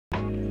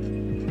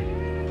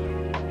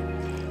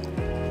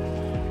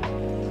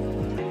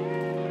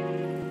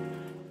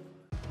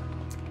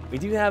We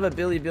do have a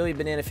Billy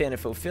Banana Fan of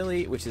Faux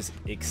Philly, which is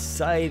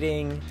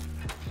exciting.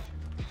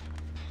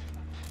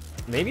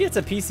 Maybe it's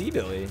a PC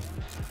Billy.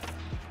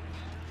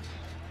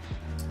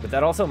 But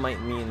that also might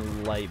mean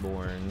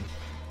Lightborn.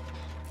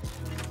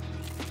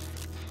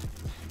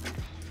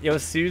 Yo,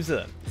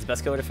 Souza. Is the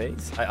best color to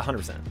face?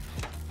 100%.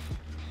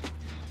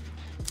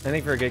 I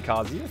think for a good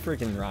cause, you're a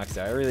freaking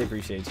rockstar. I really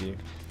appreciate you.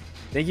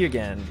 Thank you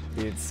again,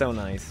 dude. It's so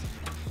nice.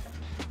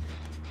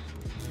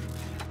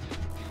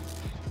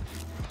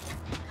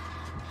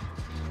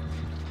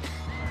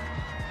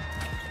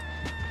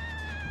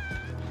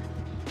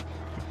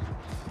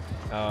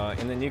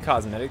 And the new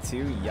cosmetic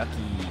too,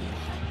 yucky.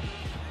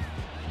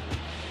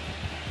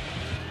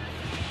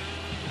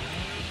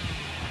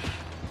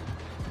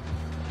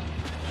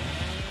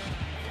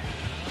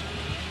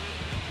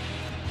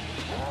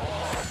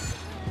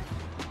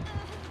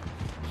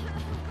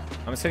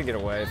 I'm just gonna get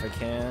away if I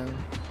can.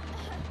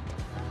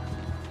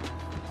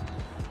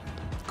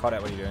 Caught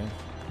out, what are you doing?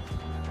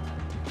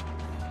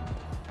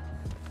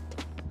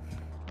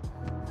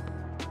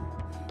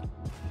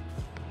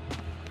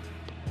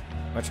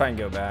 I'm gonna try and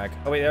go back.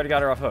 Oh wait, they already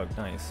got her off hook.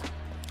 Nice.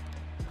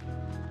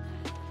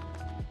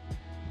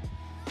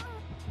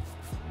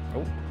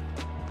 Oh.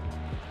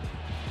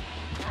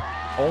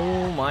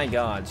 Oh my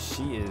god,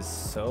 she is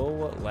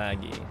so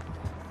laggy.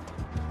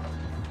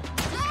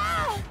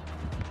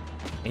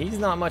 He's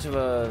not much of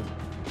a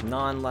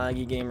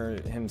non-laggy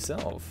gamer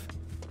himself.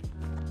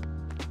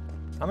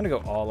 I'm gonna go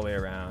all the way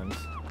around.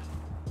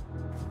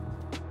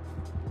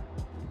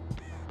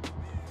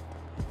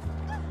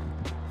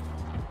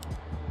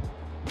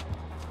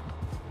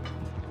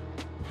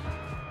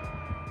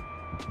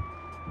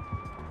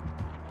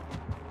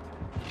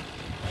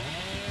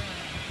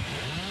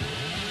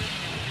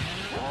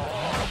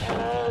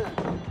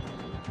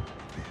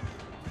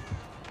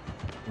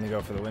 I'm gonna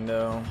go for the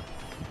window.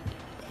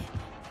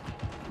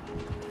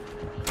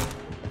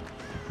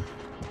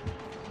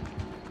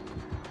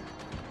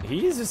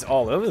 He's just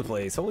all over the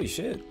place. Holy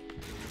shit.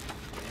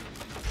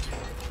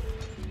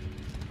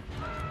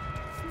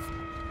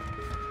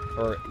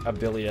 Or a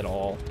Billy at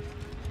all.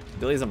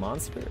 Billy's a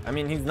monster? I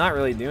mean, he's not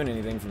really doing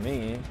anything for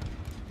me.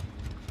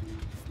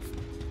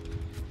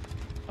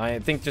 I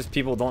think just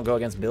people don't go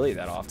against Billy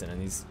that often,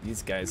 and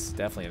these guys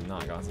definitely have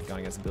not gone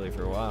against Billy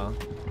for a while.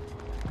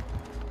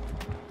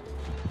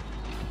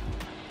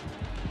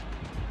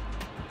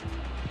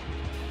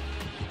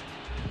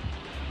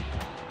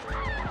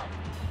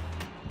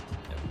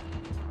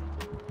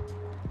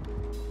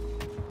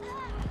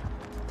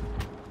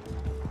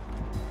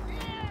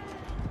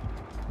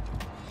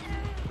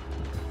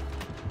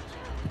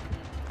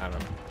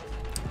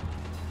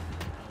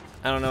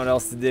 I don't know what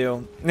else to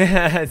do.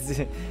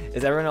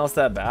 Is everyone else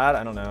that bad?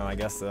 I don't know. I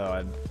guess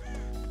so.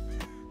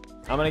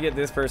 I'm gonna get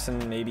this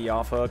person maybe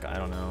off hook. I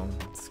don't know.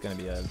 It's gonna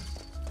be a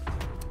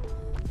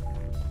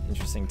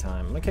interesting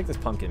time. I'm gonna kick this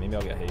pumpkin. Maybe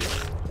I'll get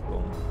haste.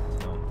 Boom.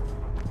 No.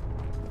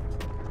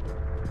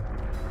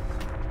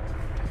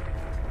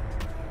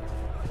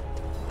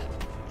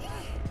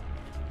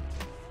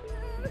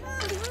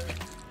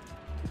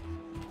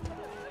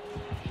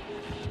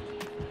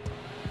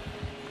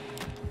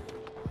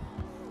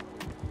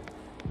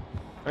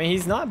 I mean,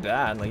 he's not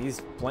bad. Like,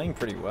 he's playing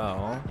pretty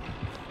well.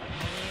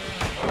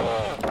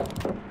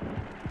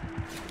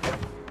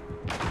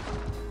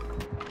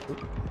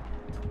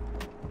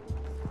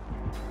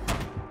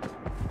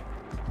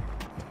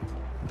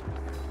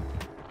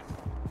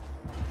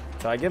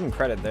 So I give him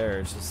credit there.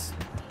 It's just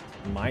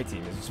my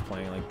team is just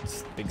playing like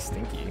big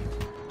stinky. You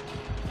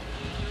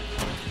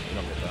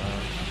don't get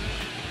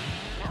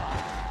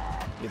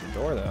that. Get the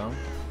door though.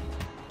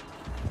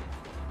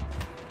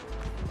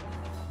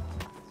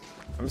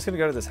 I'm just gonna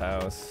go to this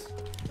house.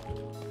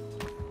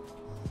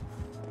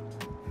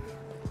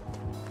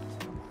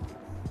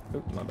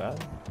 Oop, my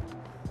bad.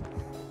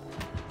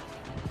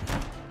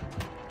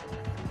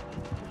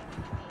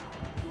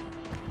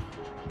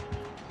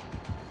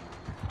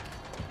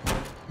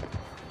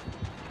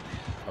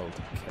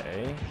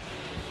 Okay. You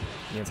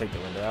gonna take the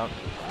window out?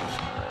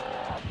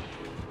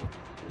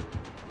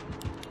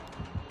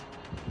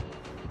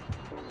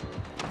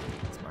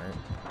 Smart.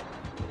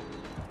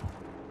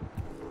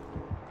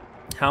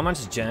 How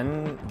much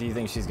gen do you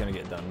think she's gonna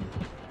get done?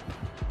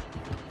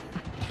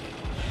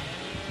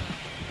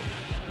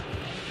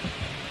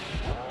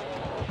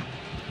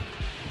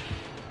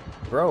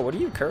 Bro, what are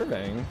you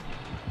curving?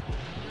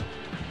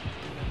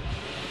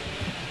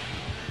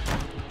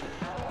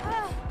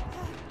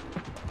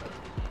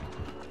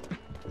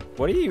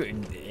 What are you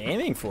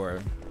aiming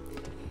for?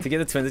 To get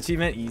the twins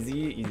achievement?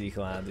 Easy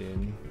collab,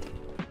 dude.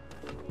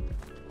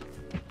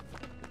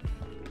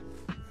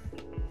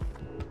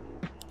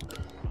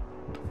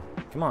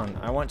 Come on,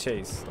 I want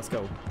chase. Let's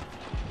go.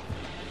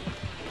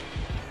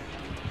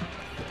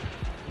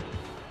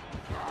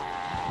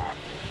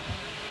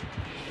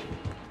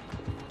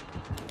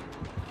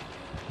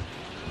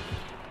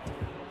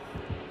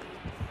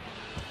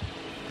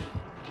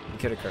 You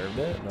could have curved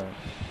it, but...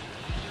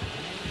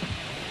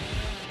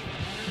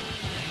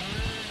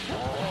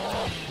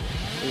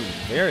 Ooh,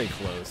 very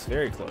close,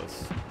 very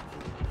close.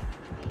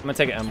 I'm gonna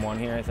take an M1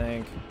 here, I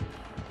think.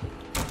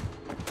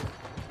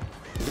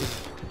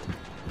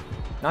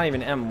 Not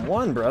even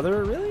M1,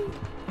 brother, really?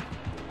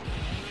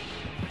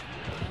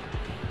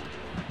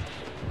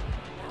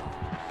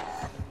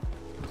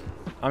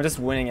 I'm just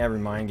winning every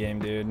mind game,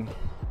 dude.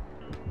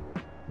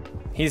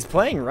 He's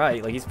playing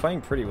right, like he's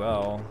playing pretty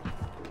well.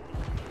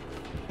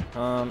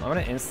 I'm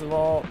gonna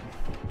insta-vault.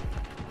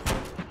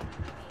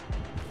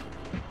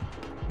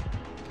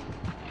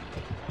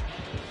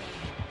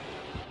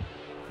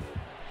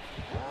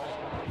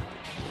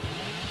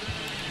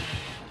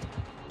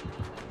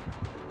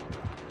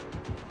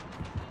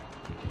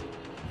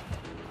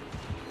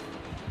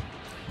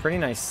 Pretty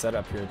nice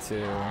setup here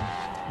too.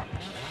 I'm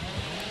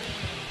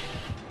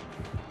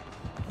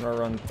gonna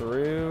run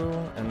through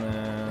and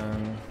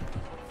then.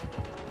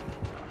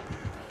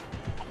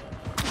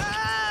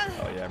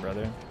 Oh yeah,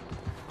 brother.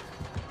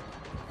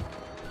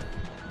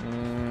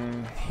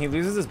 He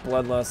loses his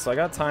bloodlust, so I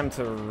got time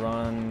to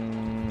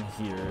run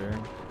here.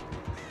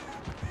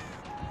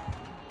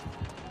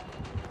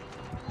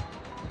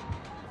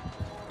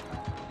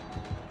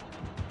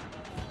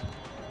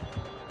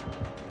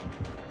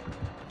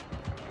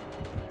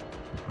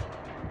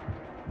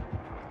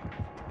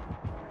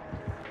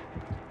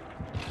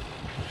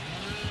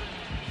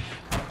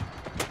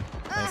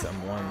 Nice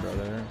M1,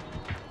 brother.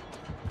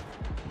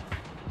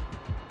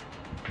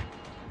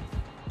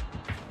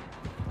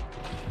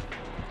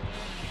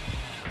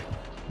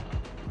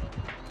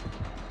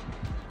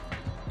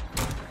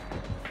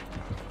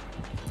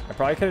 I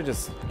probably could have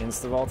just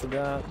insta-vaulted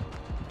that.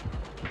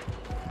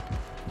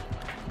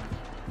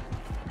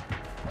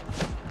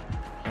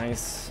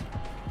 Nice.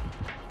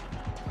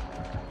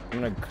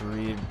 I'm gonna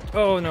greed.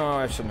 Oh no,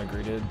 I shouldn't have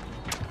greeted.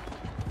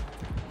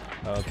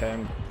 Okay,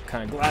 I'm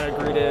kind of glad I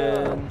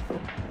greeted.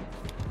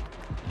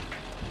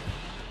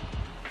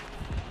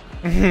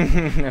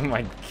 Oh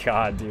my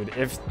god, dude.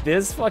 If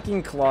this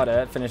fucking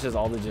Claudette finishes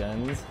all the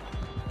gens.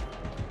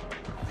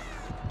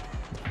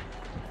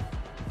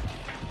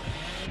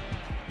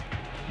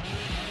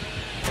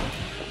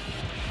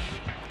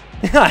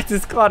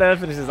 This Claudette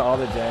finishes all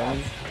the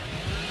gens.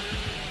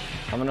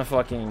 I'm gonna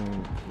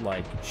fucking,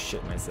 like,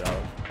 shit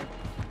myself.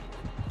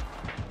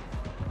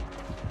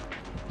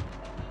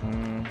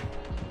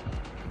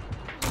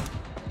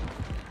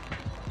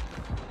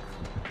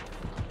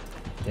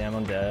 Damn,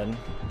 I'm dead.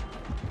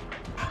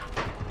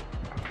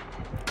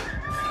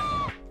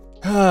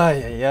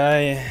 Ay, ay,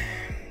 ay.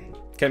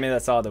 Could've made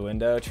that saw the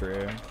window,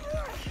 true.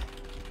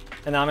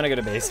 And now I'm gonna go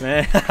to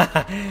basement.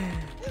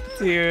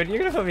 Dude, you're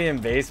gonna put me in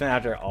basement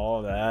after all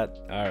of that?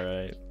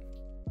 Alright.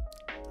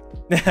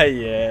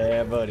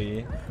 Yeah,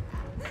 buddy.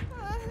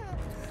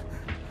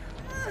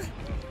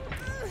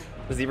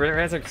 The zebra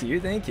rats are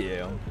cute, thank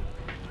you.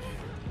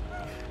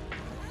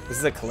 This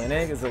is a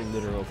clinic? It's a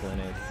literal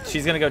clinic.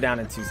 She's gonna go down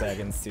in 2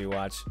 seconds too,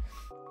 watch.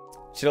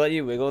 Should I let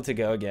you wiggle to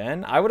go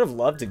again? I would have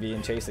loved to be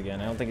in chase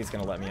again. I don't think he's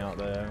gonna let me out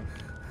though.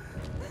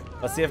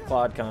 Let's see if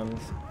Claude comes.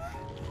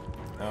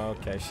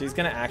 Okay, she's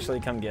gonna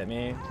actually come get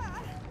me.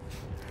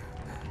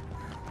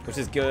 Which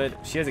is good.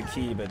 She has a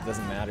key, but it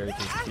doesn't matter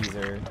because keys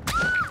are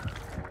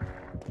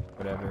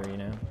whatever, you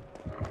know.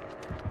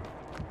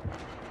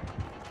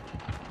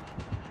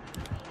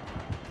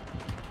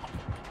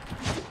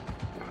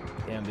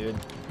 Damn, dude.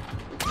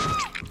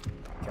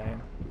 Okay.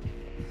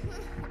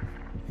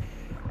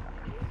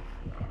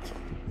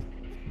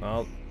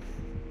 Well,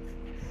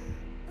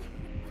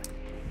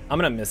 I'm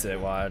gonna miss it,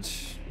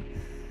 watch.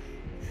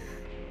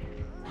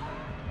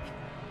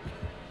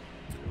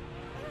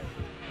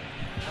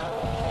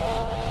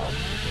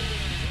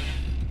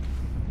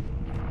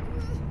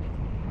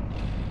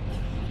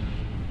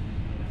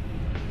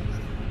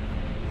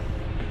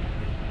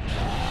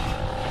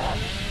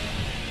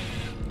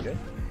 Good.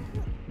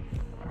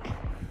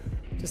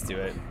 Just do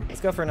it.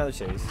 Let's go for another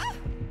chase.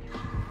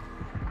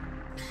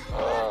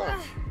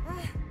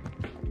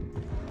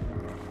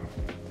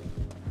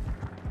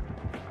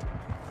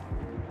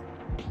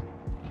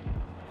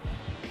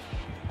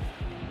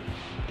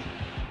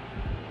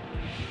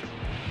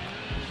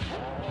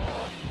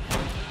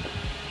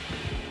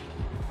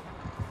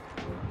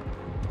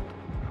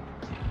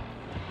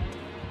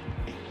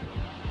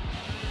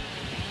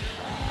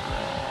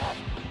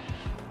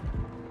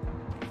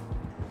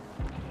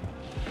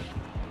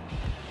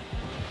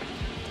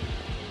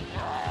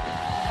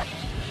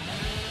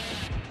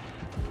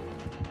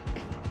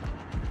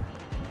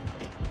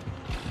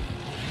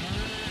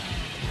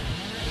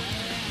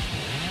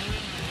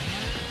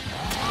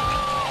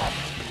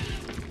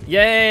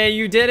 Yay,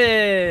 you did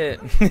it!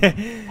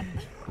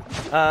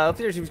 Hope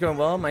your stream's going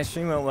well. My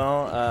stream went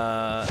well.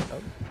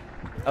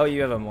 Oh,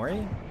 you have a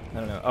Mori? I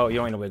don't know. Oh,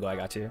 you want me to wiggle? I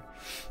got you.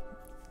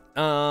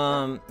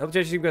 Hope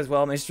your stream goes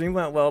well. My stream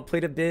went well.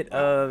 Played a bit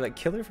of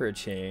Killer for a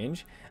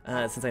change.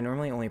 Since I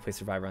normally only play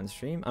Survivor on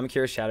stream. I'm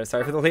Curious Shadow.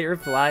 Sorry for the late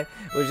reply.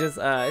 Was just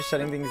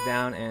shutting things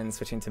down and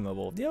switching to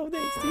mobile. Yo,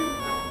 thanks, dude.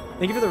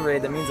 Thank you for the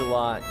raid. That means a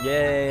lot.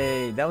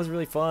 Yay! That was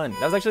really fun.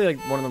 That was actually like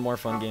one of the more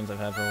fun games I've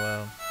had for a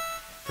while.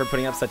 For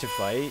putting up such a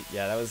fight,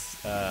 yeah, that was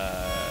huge.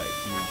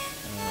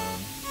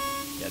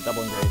 Yeah,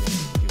 double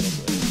engraving.